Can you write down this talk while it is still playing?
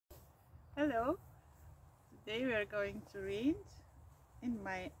Hello, today we are going to read in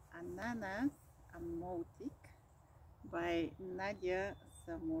my Anaana Amautik by Nadia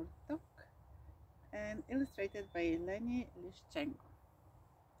Sammurtok and illustrated by Lenny Lishchenko.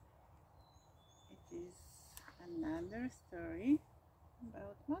 It is another story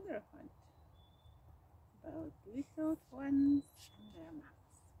about motherhood, about little ones and their moms.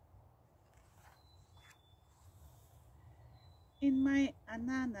 In my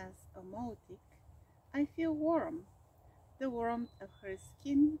Anaana's Amautik, I feel warm. The warmth of her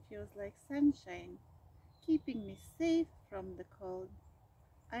skin feels like sunshine, keeping me safe from the cold.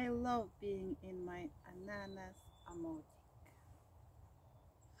 I love being in my Anaana's Amautik.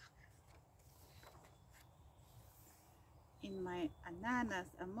 In my Anaana's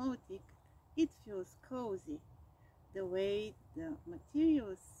Amautik, it feels cozy. The way the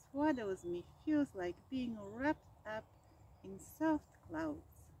material swaddles me feels like being wrapped up in soft clouds.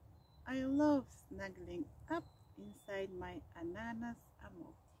 I love snuggling up inside my Anaana's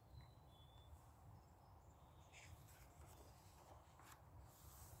Amautik.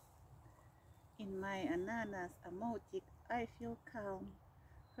 In my Anaana's Amautik, I feel calm.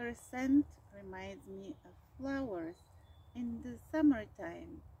 Her scent reminds me of flowers in the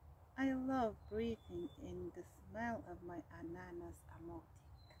summertime. I love breathing in the smell of my Anaana's Amautik.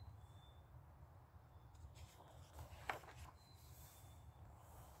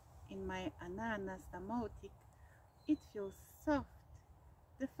 In my Anaana's Amautik, it feels soft.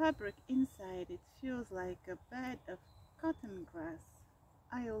 The fabric inside it feels like a bed of cotton grass.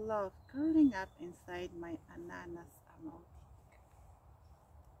 I love curling up inside my Anaana's Amautik.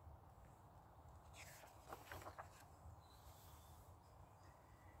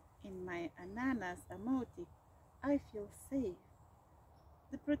 In my Anaana's Amautik, I feel safe.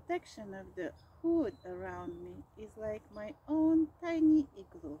 The protection of the hood around me is like my own tiny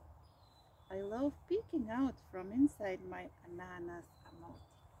igloo. I love peeking out from inside my Anaana's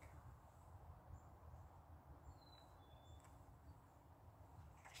Amautik.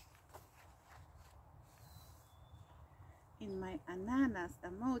 In my Anaana's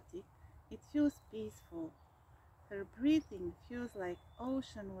Amautik, it feels peaceful. Her breathing feels like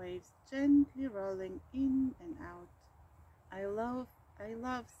ocean waves gently rolling in and out. I love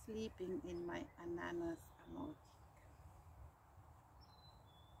sleeping in my Anaana's Amautik.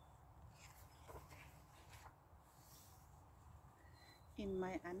 In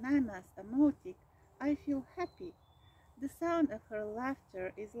my Anaana's Amautik, I feel happy. The sound of her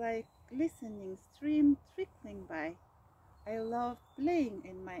laughter is like glistening stream trickling by. I love playing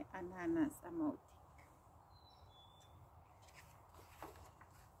in my Anaana's Amautik.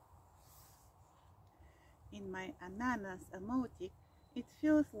 In my Anaana's Amautik, it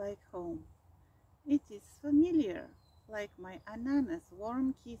feels like home. It is familiar, like my Anaana's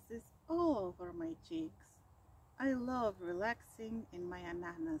warm kisses all over my cheeks. I love relaxing in my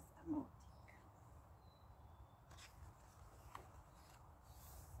Anaana's Amautik.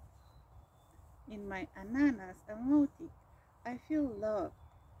 In my Anaana's Amautik, I feel loved.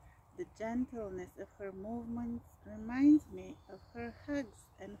 The gentleness of her movements reminds me of her hugs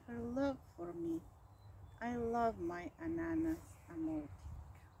and her love for me. I love my Anaana's Amautik.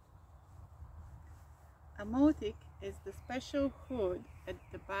 Amautik is the special hood at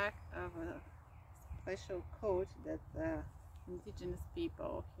the back of a special coat that indigenous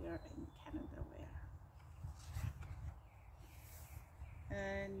people here in Canada wear.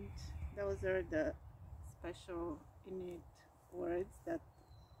 And those are the special Inuit words that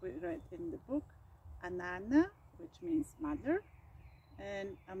we read in the book. Anaana, which means mother,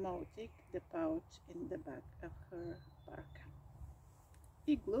 and Amautik, the pouch in the back of her parka.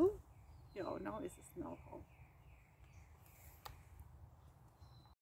 Igloo, you all know, is a snow hole.